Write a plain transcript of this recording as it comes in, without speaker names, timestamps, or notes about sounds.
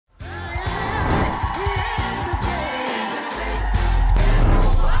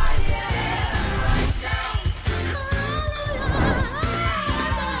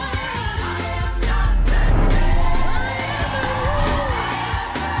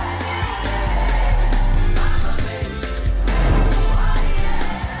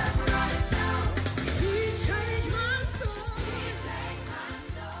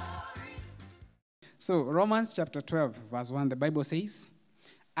So Romans chapter 12, verse 1, the Bible says,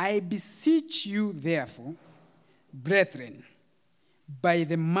 I beseech you, therefore, brethren, by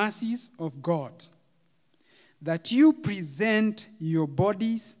the mercies of God, that you present your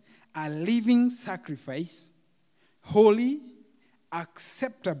bodies a living sacrifice, holy,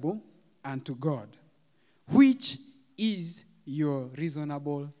 acceptable unto God, which is your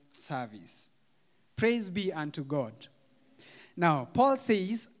reasonable service. Praise be unto God. Now, Paul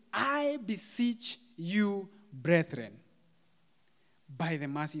says, I beseech you, brethren, by the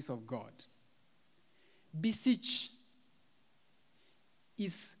mercies of God. Beseech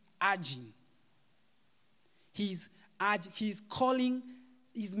is urging. He's calling,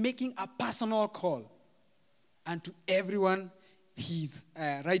 he's making a personal call unto everyone he's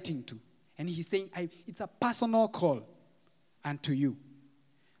writing to. And he's saying, it's a personal call unto you.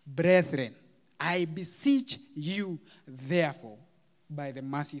 Brethren, I beseech you, therefore, by the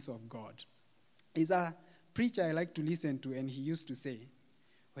mercies of God. There's a preacher I like to listen to, and he used to say,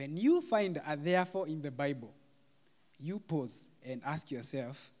 when you find a therefore in the Bible, you pause and ask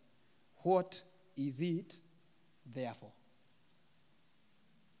yourself, what is it therefore?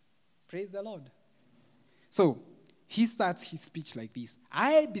 Praise the Lord. So, he starts his speech like this.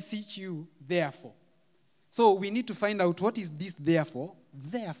 I beseech you, therefore. So, we need to find out what is this therefore?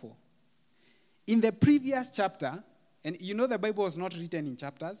 Therefore. In the previous chapter, and you know the Bible was not written in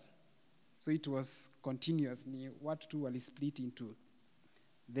chapters, so it was continuously, what two will split into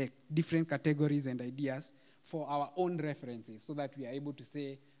the different categories and ideas for our own references, so that we are able to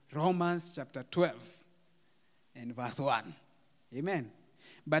say Romans chapter 12 and verse 1. Amen.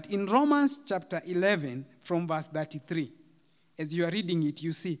 But in Romans chapter 11 from verse 33, as you are reading it,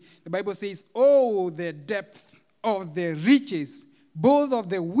 you see, the Bible says, oh, the depth of the riches, both of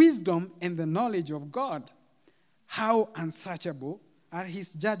the wisdom and the knowledge of God. How unsearchable are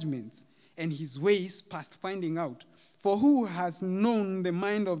his judgments and his ways past finding out. For who has known the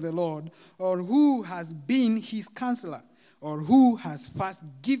mind of the Lord, or who has been his counselor, or who has first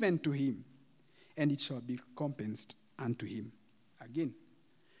given to him, and it shall be recompensed unto him again.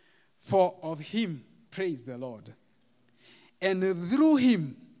 For of him, praise the Lord, and through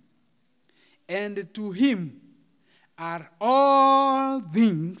him, and to him are all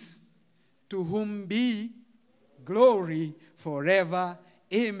things, to whom be glory forever.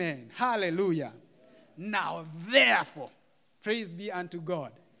 Amen. Hallelujah. Now, therefore, praise be unto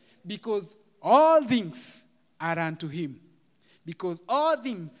God, because all things are unto him, because all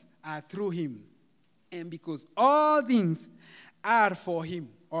things are through him, and because all things are for him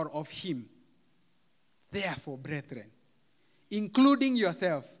or of him. Therefore, brethren, including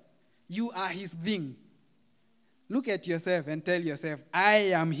yourself, you are his thing. Look at yourself and tell yourself, I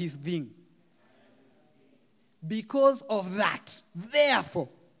am his thing. Because of that, therefore,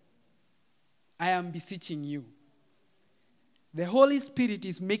 I am beseeching you. The Holy Spirit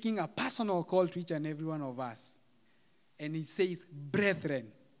is making a personal call to each and every one of us. And it says,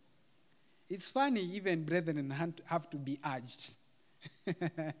 brethren. It's funny, even brethren have to be urged.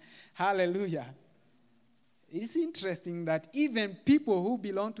 Hallelujah. It's interesting that even people who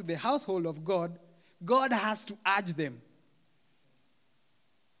belong to the household of God, God has to urge them.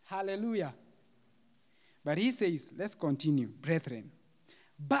 Hallelujah. But he says, let's continue, brethren,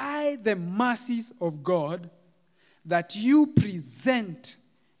 by the mercies of God, that you present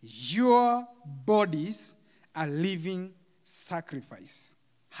your bodies a living sacrifice.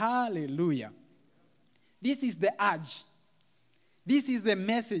 Hallelujah. This is the urge. This is the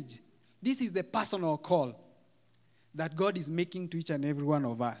message. This is the personal call that God is making to each and every one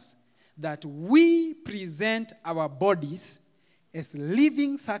of us. That we present our bodies as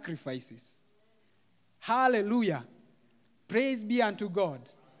living sacrifices. Hallelujah. Praise be unto God.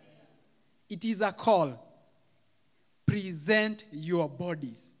 It is a call. Present your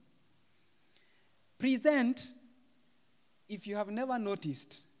bodies. Present, if you have never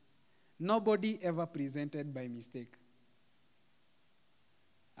noticed, nobody ever presented by mistake.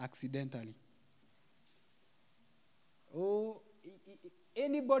 Accidentally. Oh,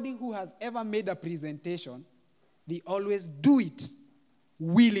 anybody who has ever made a presentation, they always do it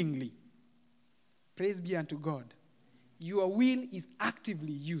willingly. Praise be unto God. Your will is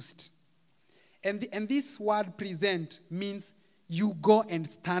actively used. And this word present means you go and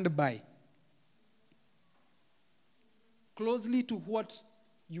stand by. Closely to what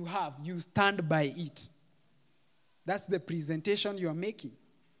you have, you stand by it. That's the presentation you are making.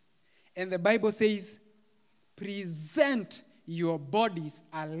 And the Bible says, present your bodies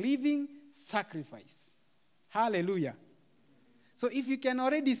a living sacrifice. Hallelujah. So if you can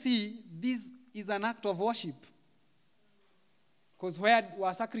already see, this is an act of worship. Because where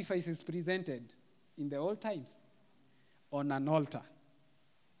were sacrifices presented? in the old times? On an altar.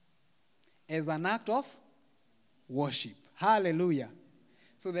 As an act of worship. Hallelujah.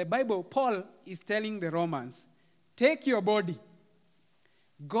 So the Bible, Paul is telling the Romans, take your body,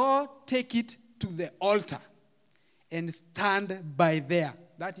 go take it to the altar and stand by there.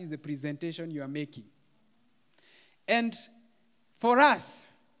 That is the presentation you are making. And for us,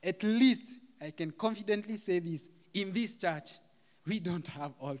 at least, I can confidently say this, in this church, we don't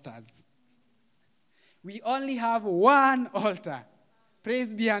have altars. We only have one altar.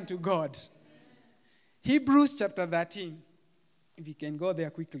 Praise be unto God. Hebrews chapter 13. If you can go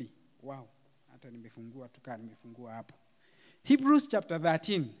there quickly. Wow. Hata nimefungua tukaa nimefungua hapo. Hebrews chapter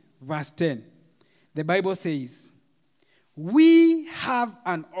 13, verse 10. The Bible says, we have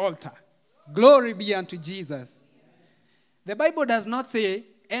an altar. Glory be unto Jesus. The Bible does not say,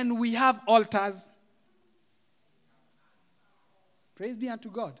 and we have altars. Praise be unto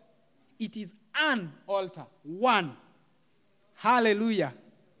God. It is an altar. One. Hallelujah.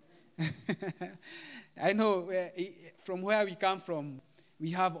 I know from where we come from,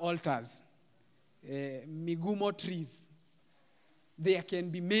 we have altars. Migumo trees. There can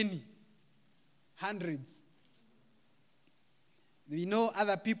be many. Hundreds. We know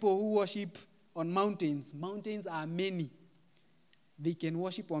other people who worship on mountains. Mountains are many. They can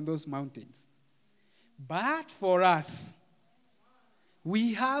worship on those mountains. But for us,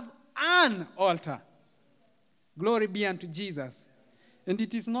 we have an altar. Glory be unto Jesus. And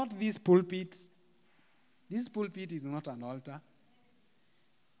it is not this pulpit. This pulpit is not an altar.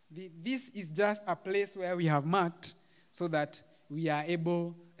 This is just a place where we have marked so that we are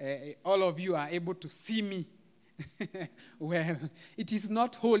able, all of you are able to see me. Well, it is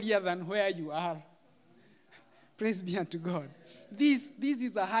not holier than where you are. Praise be unto God. This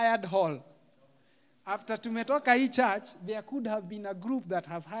is a hired hall. After tumetoka hii church, there could have been a group that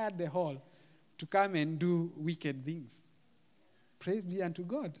has hired the hall to come and do wicked things. Praise be unto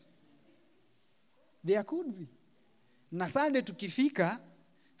God. There could be. Na Sunday tukifika,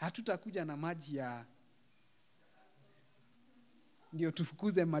 hatutakuja na maji ya ndio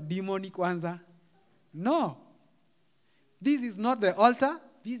tufukuze mademoni kwanza. No. This is not the altar.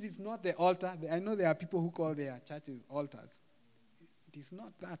 This is not the altar. I know there are people who call their churches altars. It is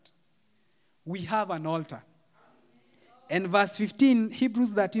not that. We have an altar. And verse 15,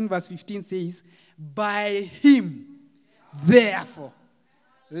 Hebrews 13 verse 15 says, by him, therefore,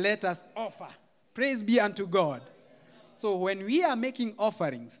 let us offer. Praise be unto God. So when we are making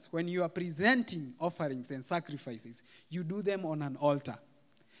offerings, when you are presenting offerings and sacrifices, you do them on an altar.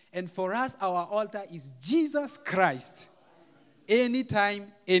 And for us, our altar is Jesus Christ.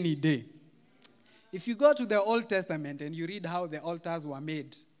 Anytime, any day. If you go to the Old Testament and you read how the altars were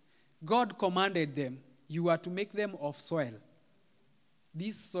made, God commanded them, you are to make them of soil.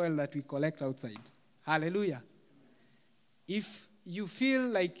 This soil that we collect outside. Hallelujah. If you feel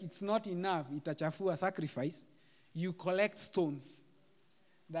like it's not enough, itachafua sacrifice, you collect stones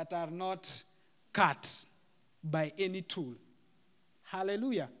that are not cut by any tool.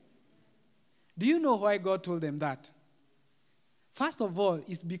 Hallelujah. Do you know why God told them that? First of all,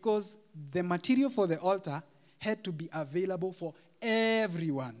 it's because the material for the altar had to be available for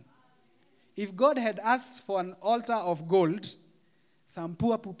everyone. If God had asked for an altar of gold, some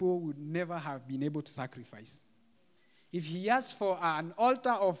poor people would never have been able to sacrifice. If he asked for an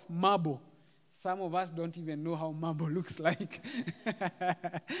altar of marble, some of us don't even know how marble looks like.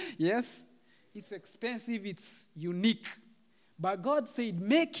 Yes, it's expensive, it's unique. But God said,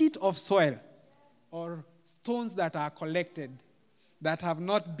 make it of soil or stones that are collected, that have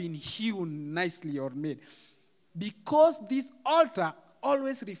not been hewn nicely or made. Because this altar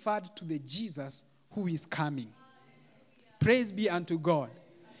always referred to the Jesus who is coming. Praise be unto God.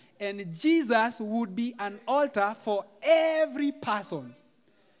 And Jesus would be an altar for every person,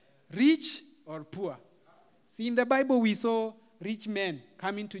 rich or poor. See, in the Bible we saw rich men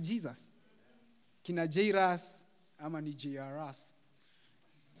coming to Jesus. Kina Jairus, Amani Jairus.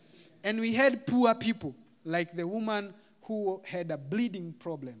 And we had poor people, like the woman who had a bleeding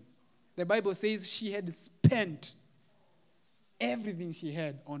problem. The Bible says she had spent everything she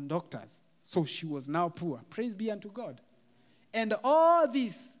had on doctors. So she was now poor. Praise be unto God. And all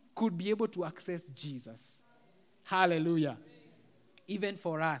this could be able to access Jesus. Hallelujah. Even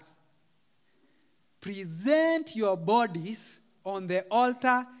for us. Present your bodies on the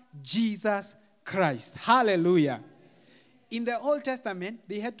altar, Jesus Christ. Hallelujah. In the Old Testament,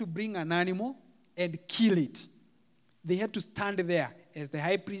 they had to bring an animal and kill it. They had to stand there as the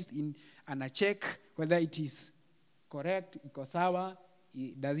high priest and check whether it is correct, iko sawa,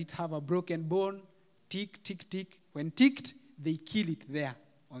 does it have a broken bone, tick, tick, tick. When ticked, they kill it there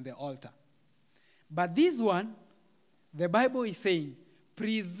on the altar. But this one, the Bible is saying,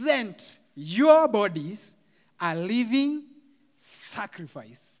 present your bodies a living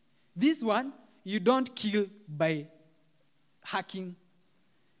sacrifice. This one, you don't kill by hacking,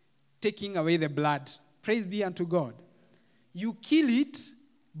 taking away the blood. Praise be unto God. You kill it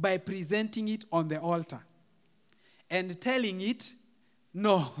by presenting it on the altar and telling it,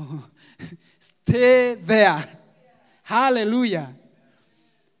 no, stay there. Hallelujah.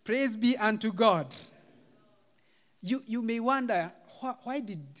 Praise be unto God. You may wonder, why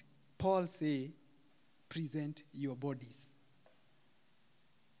did Paul say, present your bodies?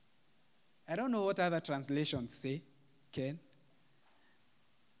 I don't know what other translations say, Ken.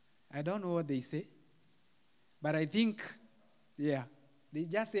 I don't know what they say. But I think, yeah, they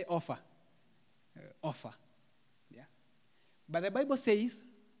just say offer. Offer. Yeah. But the Bible says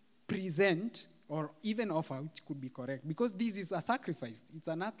present or even offer, which could be correct, because this is a sacrifice. It's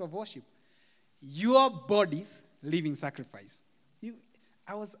an act of worship. Your bodies, living sacrifice.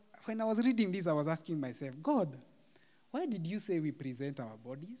 When I was reading this, I was asking myself, God, why did you say we present our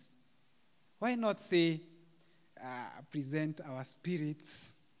bodies? Why not say present our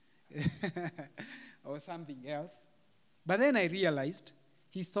spirits or something else? But then I realized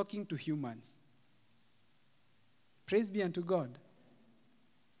he's talking to humans. Praise be unto God.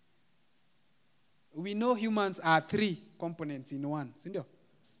 We know humans are 3 components in one.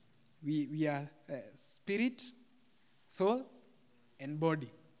 We are spirit, soul, and body.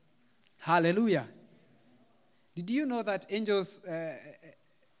 Hallelujah. Did you know that angels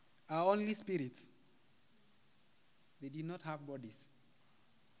are only spirits? They did not have bodies.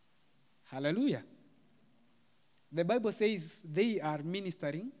 Hallelujah. The Bible says they are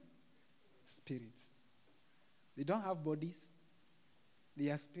ministering spirits. They don't have bodies. They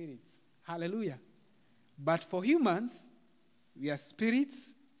are spirits. Hallelujah. But for humans, we are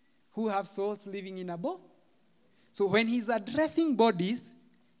spirits who have souls living in a body. So when he's addressing bodies,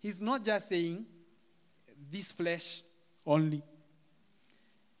 he's not just saying this flesh only.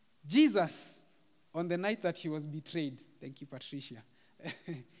 Jesus, on the night that he was betrayed, thank you, Patricia,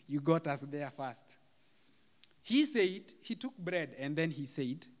 you got us there first. He said, he took bread and then he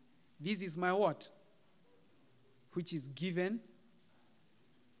said, this is my what? Which is given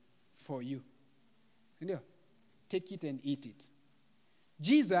for you. Take it and eat it.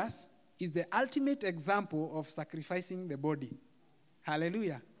 Jesus is the ultimate example of sacrificing the body.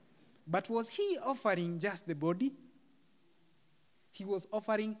 Hallelujah. But was he offering just the body? He was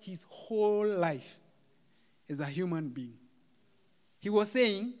offering his whole life as a human being. He was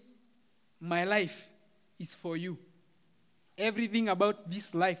saying, my life is for you. Everything about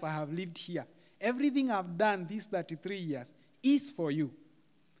this life I have lived here, everything I've done these 33 years is for you.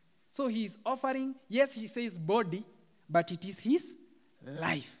 So he's offering, yes, he says body, but it is his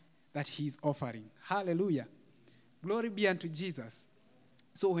life that he's offering. Hallelujah. Glory be unto Jesus.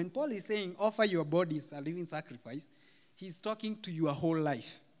 So when Paul is saying, offer your bodies a living sacrifice, he's talking to your whole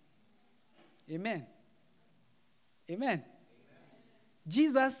life. Amen. Amen.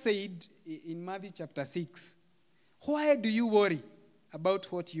 Jesus said in Matthew chapter 6, why do you worry about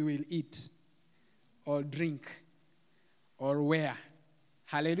what you will eat or drink or wear?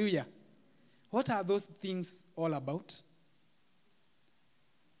 Hallelujah. What are those things all about?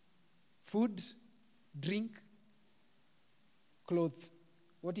 Food, drink, clothes.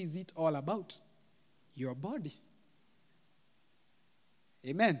 What is it all about? Your body.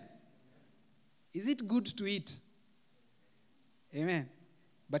 Amen. Is it good to eat? Amen.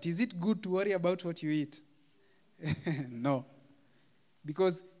 But is it good to worry about what you eat? No.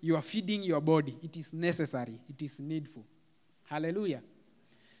 Because you are feeding your body. It is necessary. It is needful. Hallelujah.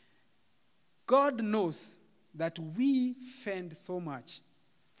 God knows that we fend so much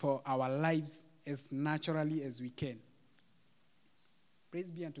for our lives as naturally as we can. Praise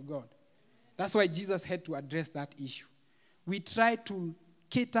be unto God. That's why Jesus had to address that issue. We try to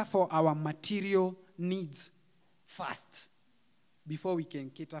cater for our material needs first before we can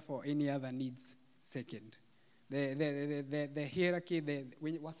cater for any other needs second. The hierarchy,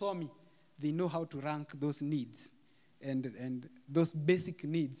 when Wasomi, they know how to rank those needs and those basic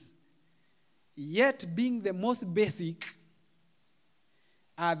needs. Yet being the most basic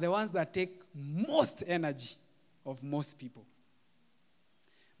are the ones that take most energy of most people.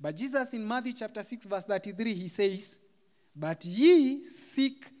 But Jesus in Matthew chapter 6 verse 33, he says, but ye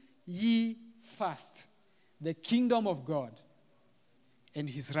seek ye first the kingdom of God and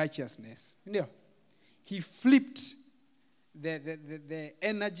his righteousness. He flipped the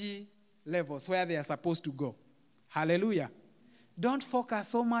energy levels where they are supposed to go. Hallelujah. Don't focus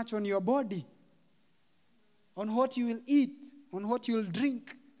so much on your body, on what you will eat, on what you will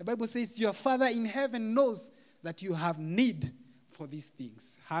drink. The Bible says your Father in heaven knows that you have need for these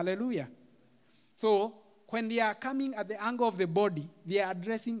things. Hallelujah. So, when they are coming at the angle of the body, they are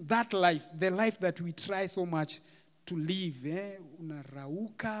addressing that life, the life that we try so much to live.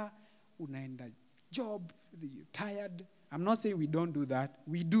 Unarauka, unaenda job, you're tired. I'm not saying we don't do that.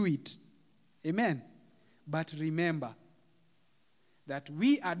 We do it. Amen. But remember that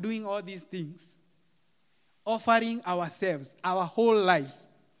we are doing all these things, offering ourselves, our whole lives,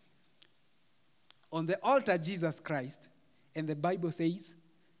 on the altar Jesus Christ, and the Bible says,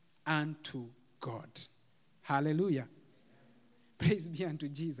 unto God. Hallelujah. Praise be unto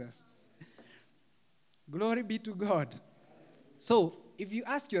Jesus. Glory be to God. So, if you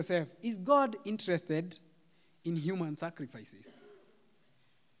ask yourself, is God interested in human sacrifices?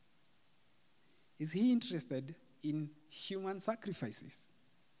 Is he interested in human sacrifices?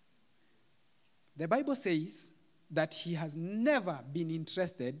 The Bible says that he has never been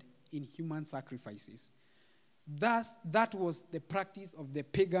interested in human sacrifices. Thus, that was the practice of the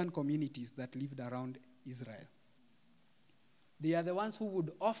pagan communities that lived around Israel. They are the ones who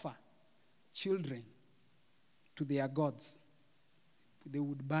would offer children to their gods. They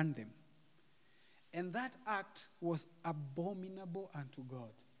would burn them. And that act was abominable unto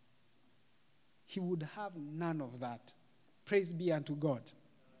God. He would have none of that. Praise be unto God.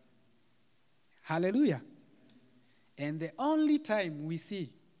 Hallelujah. And the only time we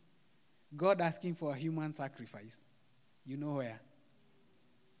see God asking for a human sacrifice, you know where?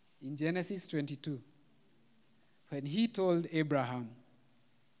 In Genesis 22. When he told Abraham,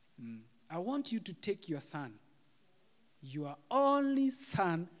 I want you to take your son, your only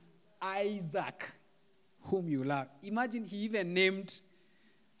son, Isaac, whom you love. Imagine he even named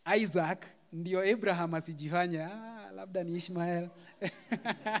Isaac, ndio Abraham asijifanya, labda ni Ishmael.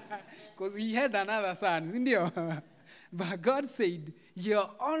 Because he had another son, ndio? But God said, your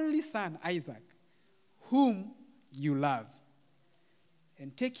only son, Isaac, whom you love.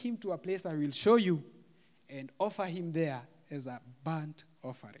 And take him to a place I will show you, and offer him there as a burnt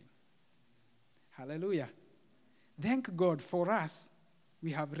offering. Hallelujah. Thank God for us.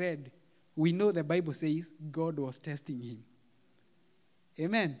 We have read. We know the Bible says God was testing him.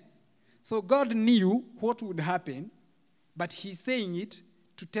 Amen. So God knew what would happen, but he's saying it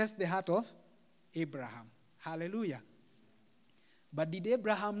to test the heart of Abraham. Hallelujah. But did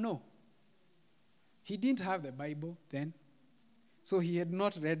Abraham know? He didn't have the Bible then. So he had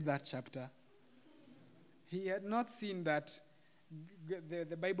not read that chapter. He had not seen that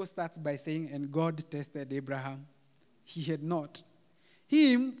the Bible starts by saying, and God tested Abraham. He had not.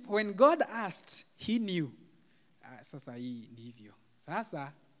 Him, when God asked, he knew. Sasa hii ndivyo.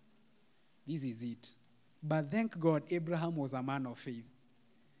 Sasa, this is it. But thank God, Abraham was a man of faith.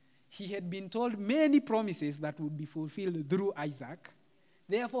 He had been told many promises that would be fulfilled through Isaac.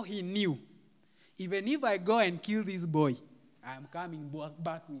 Therefore, he knew, even if I go and kill this boy, I am coming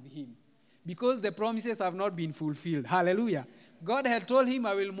back with him. Because the promises have not been fulfilled. Hallelujah. God had told him,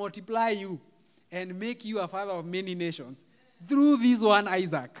 I will multiply you and make you a father of many nations through this one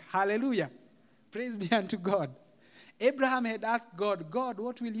Isaac. Hallelujah. Praise be unto God. Abraham had asked God, God,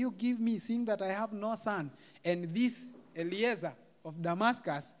 what will you give me, seeing that I have no son? And this Eliezer of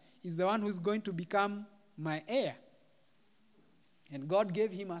Damascus is the one who's going to become my heir. And God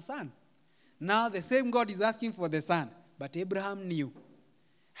gave him a son. Now the same God is asking for the son. But Abraham knew,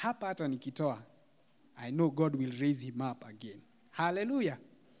 hapa hata nikitoa, I know God will raise him up again. Hallelujah.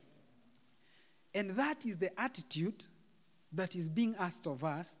 And that is the attitude that is being asked of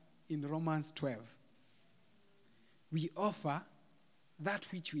us in Romans 12. We offer that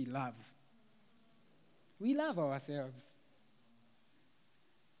which we love. We love ourselves.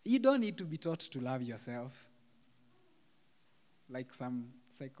 You don't need to be taught to love yourself, like some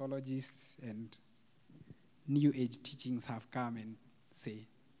psychologists and New Age teachings have come and say.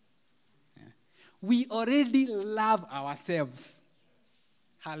 Yeah. We already love ourselves.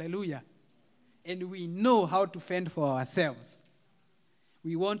 Hallelujah. And we know how to fend for ourselves.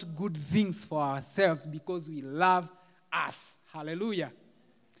 We want good things for ourselves because we love us. Hallelujah.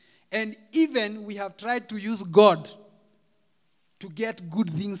 And even we have tried to use God to get good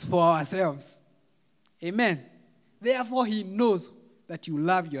things for ourselves. Amen. Therefore, he knows that you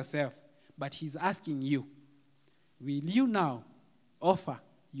love yourself, but he's asking you, will you now offer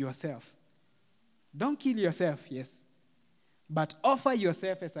yourself? Don't kill yourself, yes, but offer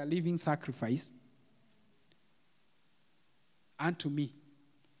yourself as a living sacrifice unto me.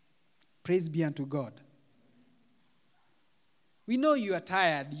 Praise be unto God. We know you are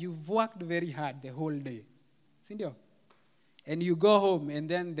tired. You've worked very hard the whole day. Sindio? And you go home and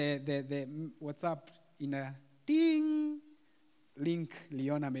then the WhatsApp in a ding link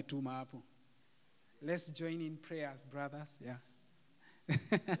Leon ametuma hapo. Let's join in prayers, brothers. Yeah.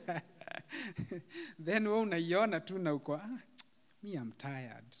 Then wewe unaiona tu na uko, me I'm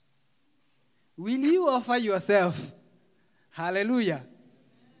tired. Will you offer yourself? Hallelujah.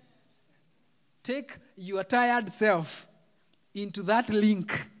 Take your tired self into that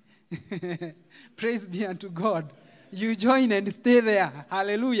link. Praise be unto God. You join and stay there.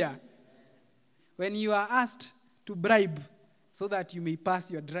 Hallelujah. When you are asked to bribe so that you may pass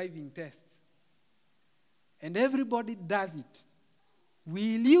your driving test, and everybody does it, will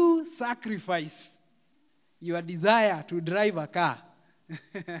you sacrifice your desire to drive a car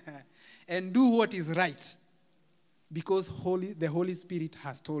and do what is right because the Holy Spirit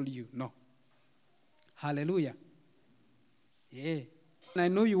has told you no? Hallelujah. Yeah. I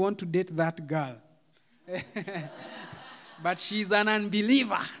know you want to date that girl, but she's an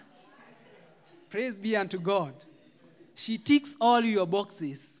unbeliever. Praise be unto God. She ticks all your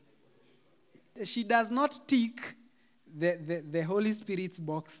boxes. She does not tick the Holy Spirit's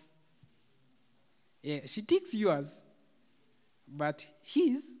box. Yeah, she ticks yours, but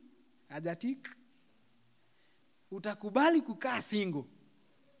his hajatik. Utakubali kukaa single,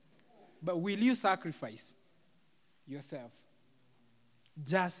 but will you sacrifice yourself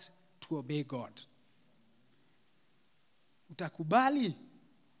just to obey God? Utakubali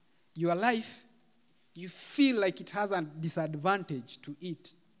your life, you feel like it has a disadvantage to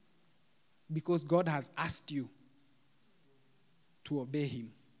it because God has asked you to obey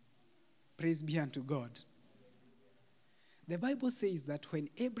him. Praise be unto God. The Bible says that when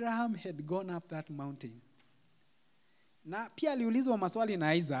Abraham had gone up that mountain, na pia aliulizwa maswali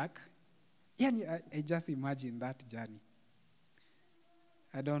na Isaac, yani I just imagine that journey.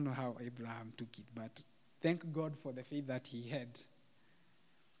 I don't know how Abraham took it, but thank God for the faith that he had.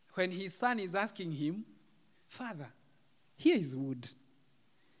 When his son is asking him, Father, here is wood.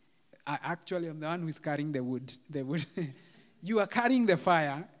 Actually, I'm the one who is carrying the wood. You are carrying the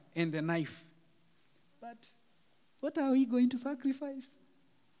fire and the knife. But what are we going to sacrifice?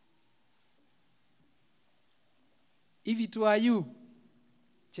 If it were you,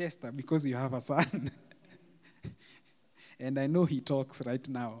 Chester, because you have a son, and I know he talks right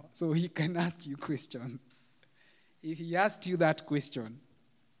now, so he can ask you questions. If he asked you that question,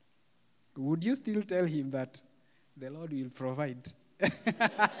 would you still tell him that the Lord will provide?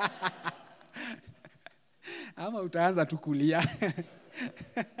 Ama utaanza tu kulia.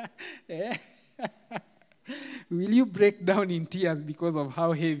 Will you break down in tears because of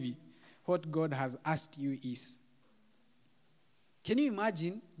how heavy what God has asked you is? Can you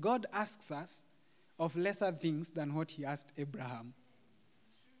imagine? God asks us of lesser things than what he asked Abraham.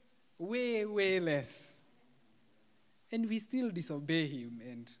 Way, way less. And we still disobey him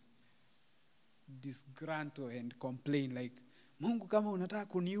and disgruntle and complain like, Mungu kama unataka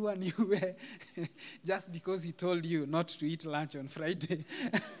kuniua niue, just because he told you not to eat lunch on Friday.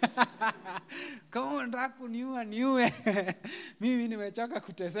 Kama unataka kuniua niue, mimi nimechoka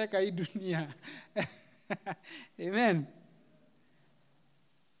kuteseka hii dunia. Amen.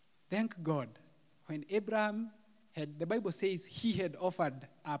 Thank God. When Abraham the Bible says he had offered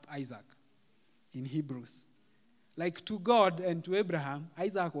up Isaac in Hebrews. Like to God and to Abraham,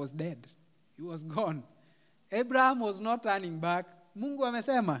 Isaac was dead. He was gone. Abraham was not turning back. Mungu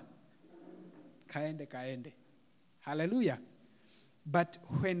amesema, kaende. Hallelujah. But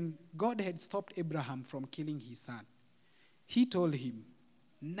when God had stopped Abraham from killing his son, he told him,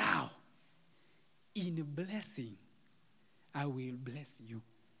 now, in blessing, I will bless you.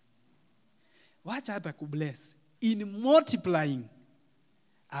 Wacha hata kubless. In multiplying,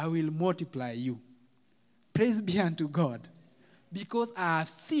 I will multiply you. Praise be unto God. Because I have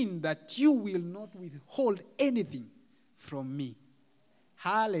seen that you will not withhold anything from me.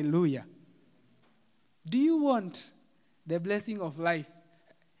 Hallelujah. Do you want the blessing of life?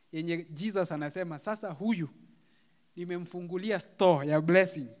 Yenye Jesus anasema, sasa huyu nimemfungulia store ya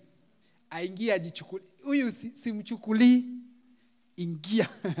blessing. Aingia ajichukuli. Huyu simchukuli. Ingia.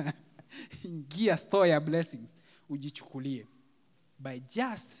 Ingia store ya blessings. Ujichukulie. By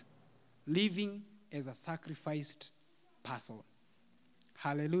just living as a sacrificed person.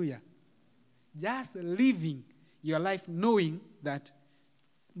 Hallelujah. Just living your life knowing that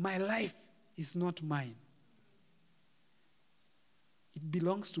my life is not mine. It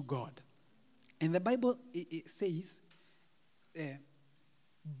belongs to God. And the Bible it says,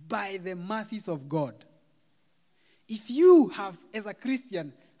 by the mercies of God. If you have, as a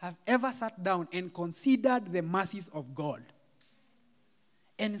Christian, have ever sat down and considered the mercies of God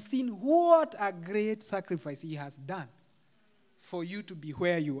and seen what a great sacrifice he has done for you to be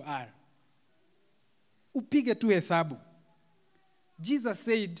where you are, upige tu hesabu. Jesus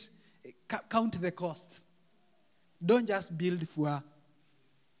said, count the cost. Don't just build for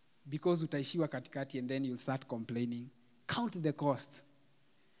because utaishiwa katikati and then you'll start complaining. Count the cost.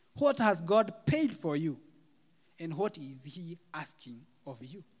 What has God paid for you? And what is he asking of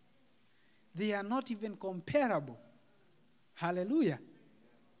you? They are not even comparable. Hallelujah.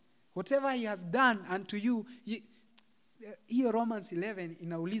 Whatever he has done unto you, here Romans 11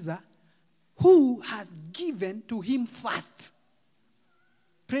 inauliza, who has given to him first?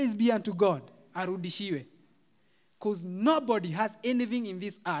 Praise be unto God. Arudishiwe. Because nobody has anything in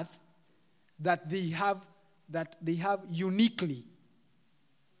this earth that they have uniquely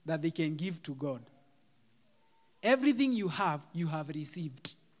that they can give to God. Everything you have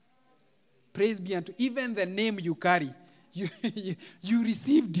received. Praise be unto even the name you carry. You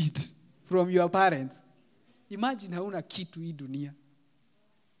received it from your parents. Imagine hauna kitu hii dunia.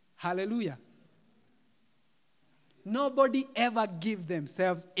 Hallelujah. Nobody ever gave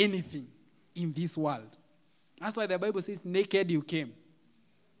themselves anything in this world. That's why the Bible says, naked you came.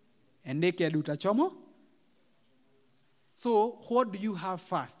 And naked utachomo. So, what do you have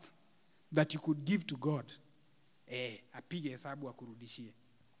first that you could give to God? Apige hesabu akurudishie.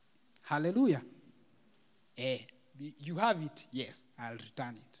 Hallelujah. You have it, yes, I'll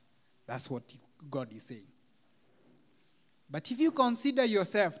return it. That's what God is saying. But if you consider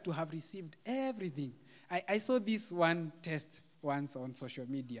yourself to have received everything, I saw this one test once on social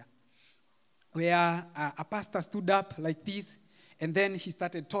media where a pastor stood up like this, and then he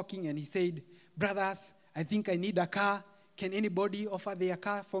started talking and he said, brothers, I think I need a car. Can anybody offer their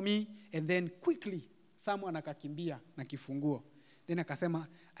car for me? And then quickly, someone akakimbia na kifunguo. Then akasema,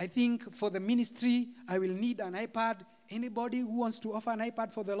 I think for the ministry, I will need an iPad. Anybody who wants to offer an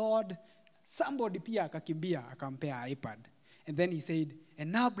iPad for the Lord? Somebody pia akakimbia, akampea iPad. And then he said,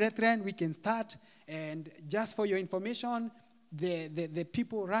 and now, brethren, we can start. And just for your information, the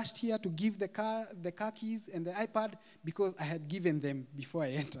people rushed here to give the car keys and the iPad because I had given them before I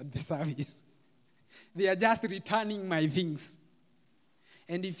entered the service. They are just returning my things.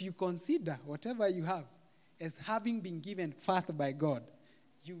 And if you consider whatever you have as having been given first by God,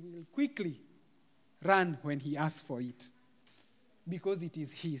 you will quickly run when he asks for it because it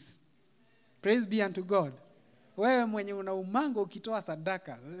is his. Praise be unto God. Wewe mwenye una umango ukitoa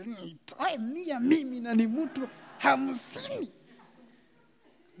sadaka, nitoe 100 mimi na ni mtu 50.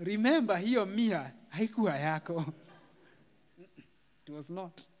 Remember, hiyo 100 haikuwa yako. It was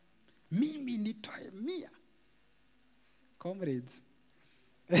not. Mimi nitoe 100. Comrades.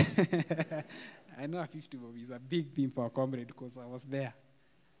 I know a 50 bob is a big thing for a comrade because I was there.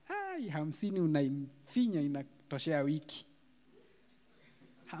 50 unaimfinya inatoshea wiki.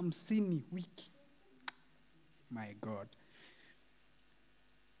 50 wiki. My God.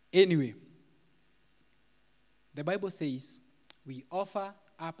 Anyway, the Bible says we offer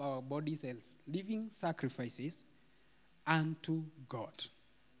up our bodies as living sacrifices unto God.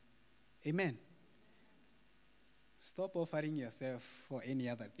 Amen. Stop offering yourself for any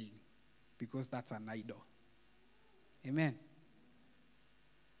other thing because that's an idol. Amen.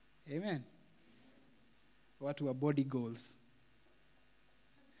 Amen. What were body goals?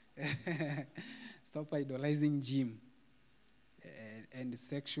 Stop idolizing gym and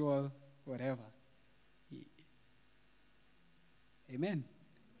sexual whatever. Amen.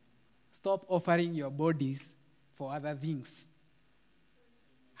 Stop offering your bodies for other things.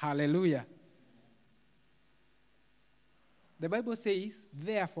 Hallelujah. The Bible says,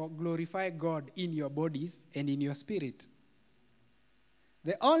 therefore, glorify God in your bodies and in your spirit.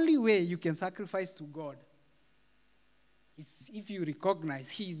 The only way you can sacrifice to God is if you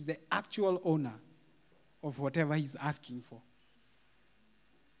recognize he is the actual owner of whatever he's asking for.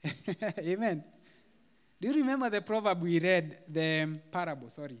 Amen. Do you remember the proverb we read,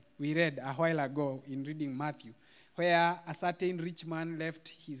 we read a while ago in reading Matthew, where a certain rich man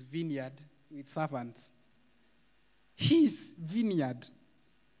left his vineyard with servants? His vineyard,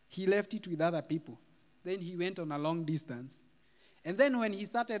 he left it with other people. Then he went on a long distance. And then when he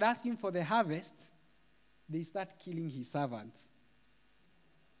started asking for the harvest, they start killing his servants.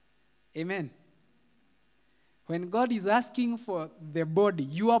 Amen. When God is asking for the body,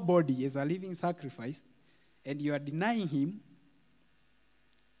 your body as a living sacrifice, and you are denying him,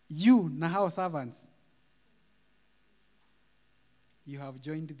 you, na hao servants, you have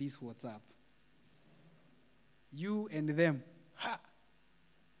joined this WhatsApp. You and them. Ha!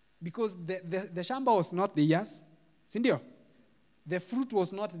 Because the shamba was not theirs. Sindio? The fruit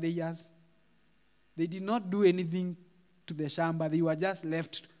was not theirs. They did not do anything to the shamba. They were just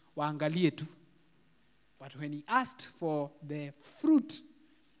left waangalie tu. But when he asked for the fruit,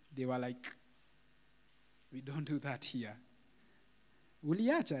 they were like, we don't do that here.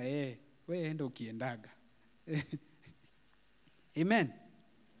 Uliacha we enda ukiendaga. Amen.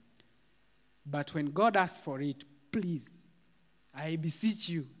 But when God asks for it, please, I beseech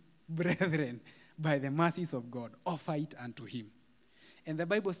you, brethren, by the mercies of God, offer it unto him. And the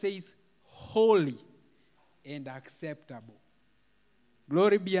Bible says, holy and acceptable.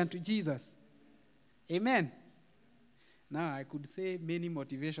 Glory be unto Jesus. Amen. Now, I could say many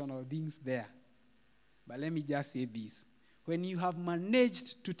motivational things there. But let me just say this. When you have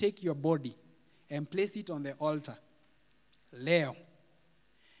managed to take your body and place it on the altar, leo,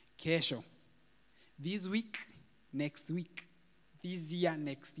 kesho, this week, next week, this year,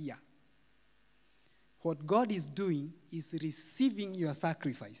 next year, what God is doing is receiving your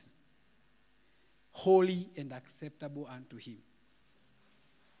sacrifice, holy and acceptable unto him.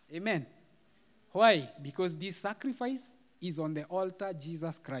 Amen. Why? Because this sacrifice is on the altar,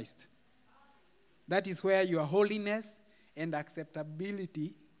 Jesus Christ. That is where your holiness and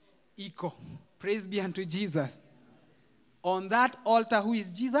acceptability equal. Praise be unto Jesus. On that altar, who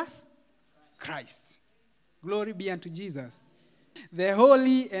is Jesus? Christ. Glory be unto Jesus. The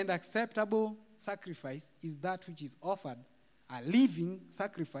holy and acceptable sacrifice is that which is offered, a living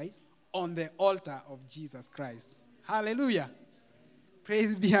sacrifice, on the altar of Jesus Christ. Hallelujah.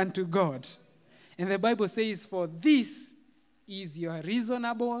 Praise be unto God. And the Bible says, for this is your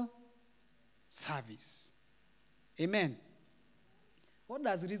reasonable service. Amen. What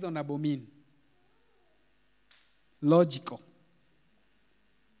does reasonable mean? Logical.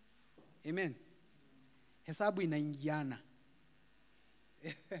 Amen. Hesabu inaingiana.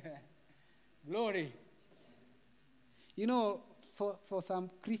 Glory. You know, for some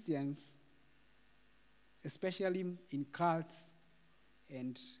Christians, especially in cults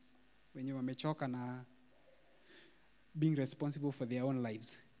and when you wamechoka na being responsible for their own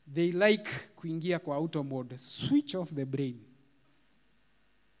lives, they like kuingia kwa auto mode, switch off the brain.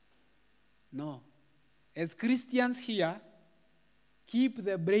 No. As Christians here, keep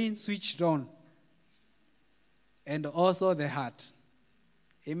the brain switched on and also the heart.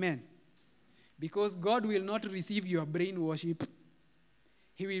 Amen. Because God will not receive your brain worship.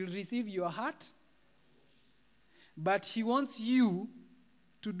 He will receive your heart. But he wants you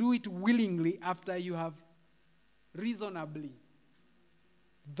to do it willingly after you have reasonably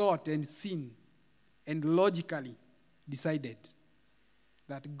thought and seen and logically decided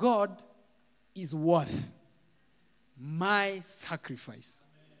that God is worth my sacrifice.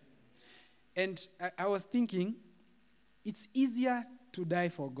 And I was thinking, it's easier to die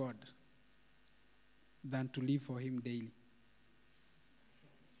for God than to live for him daily.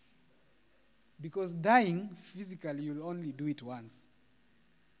 Because dying, physically, you'll only do it once.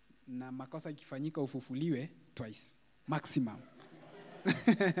 Na makosa ikifanyika ufufuliwe twice. Maximum.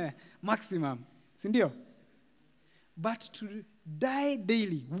 Maximum. Sindio? But to die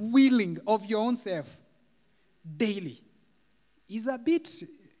daily, willing of your own self, daily, is a bit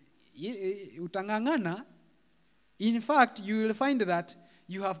utangangana. In fact, you will find that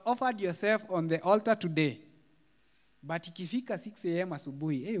you have offered yourself on the altar today. But ikifika 6 a.m.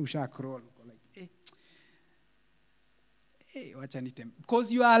 asubuhi, usha crawl. Like, wacha nitem.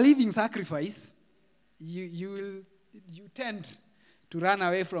 Because you are a living sacrifice, you tend to run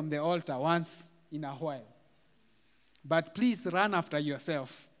away from the altar once in a while. But please run after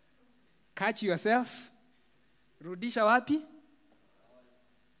yourself. Catch yourself. Rudisha wapi?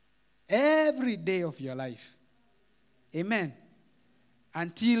 Every day of your life. Amen.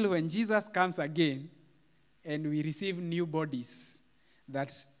 Until when Jesus comes again and we receive new bodies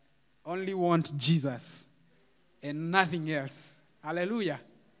that only want Jesus and nothing else. Hallelujah.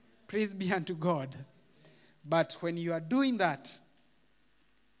 Praise be unto God. But when you are doing that,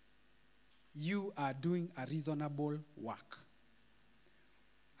 you are doing a reasonable work.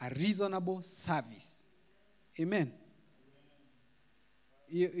 A reasonable service. Amen.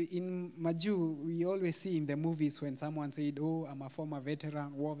 In Maju, we always see in the movies when someone said, I'm a former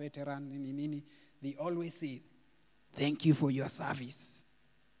veteran, war veteran, they always say, thank you for your service.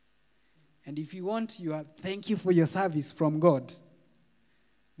 And if you want your thank you for your service from God,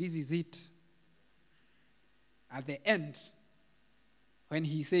 this is it. At the end, when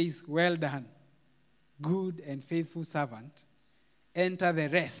he says, well done, good and faithful servant, enter the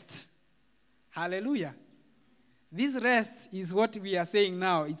rest. Hallelujah. This rest is what we are saying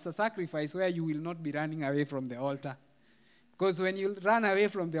now. It's a sacrifice where you will not be running away from the altar. Because when you run away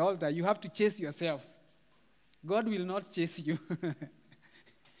from the altar, you have to chase yourself. God will not chase you.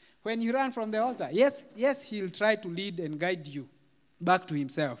 When you run from the altar, yes, he'll try to lead and guide you back to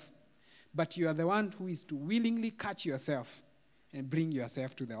himself. But you are the one who is to willingly catch yourself and bring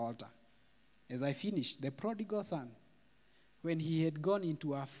yourself to the altar. As I finish, the prodigal son when he had gone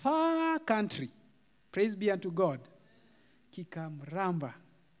into a far country, praise be unto God, kikamramba.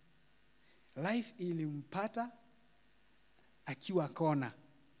 Life ilimpata akiwa kona.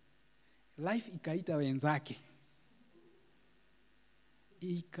 Life ikaita wenzake.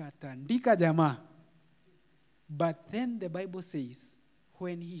 Ikatandika jamaa. But then the Bible says,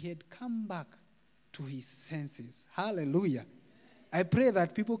 when he had come back to his senses. Hallelujah. I pray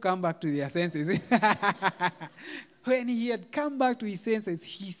that people come back to their senses. When he had come back to his senses,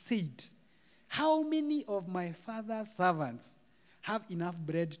 he said, how many of my father's servants have enough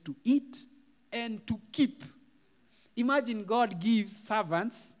bread to eat and to keep? Imagine God gives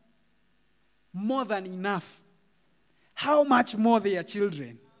servants more than enough. How much more their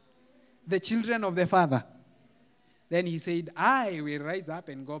children? The children of the Father. Then he said, I will rise up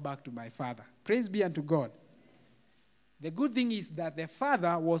and go back to my father. Praise be unto God. The good thing is that the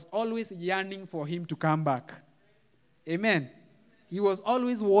father was always yearning for him to come back. Amen. He was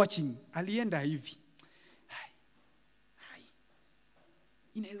always watching. Alienda hivi. Hai.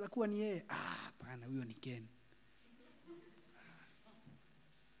 Inaweza kuwa ni yeye. Hapana, huyo ni Ken.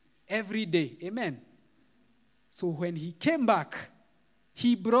 Every day. Amen. So when he came back,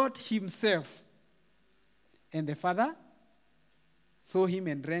 he brought himself. And the father saw him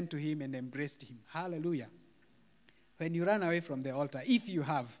and ran to him and embraced him. Hallelujah. When you run away from the altar, if you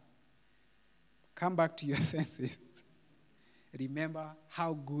have, come back to your senses. Remember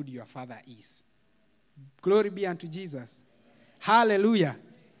how good your Father is. Glory be unto Jesus. Hallelujah.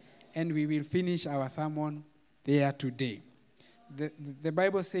 And we will finish our sermon there today. The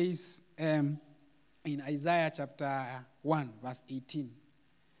Bible says in Isaiah chapter 1, verse 18,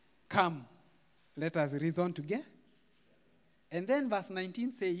 come, let us reason together. And then verse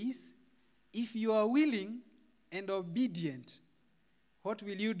 19 says, if you are willing and obedient, what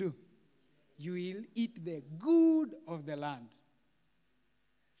will you do? You will eat the good of the land.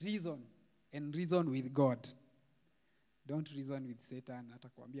 Reason, and reason with God. Don't reason with Satan,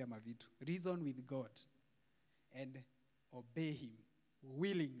 atakwambia mavitu. Reason with God and obey him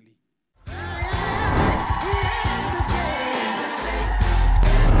willingly.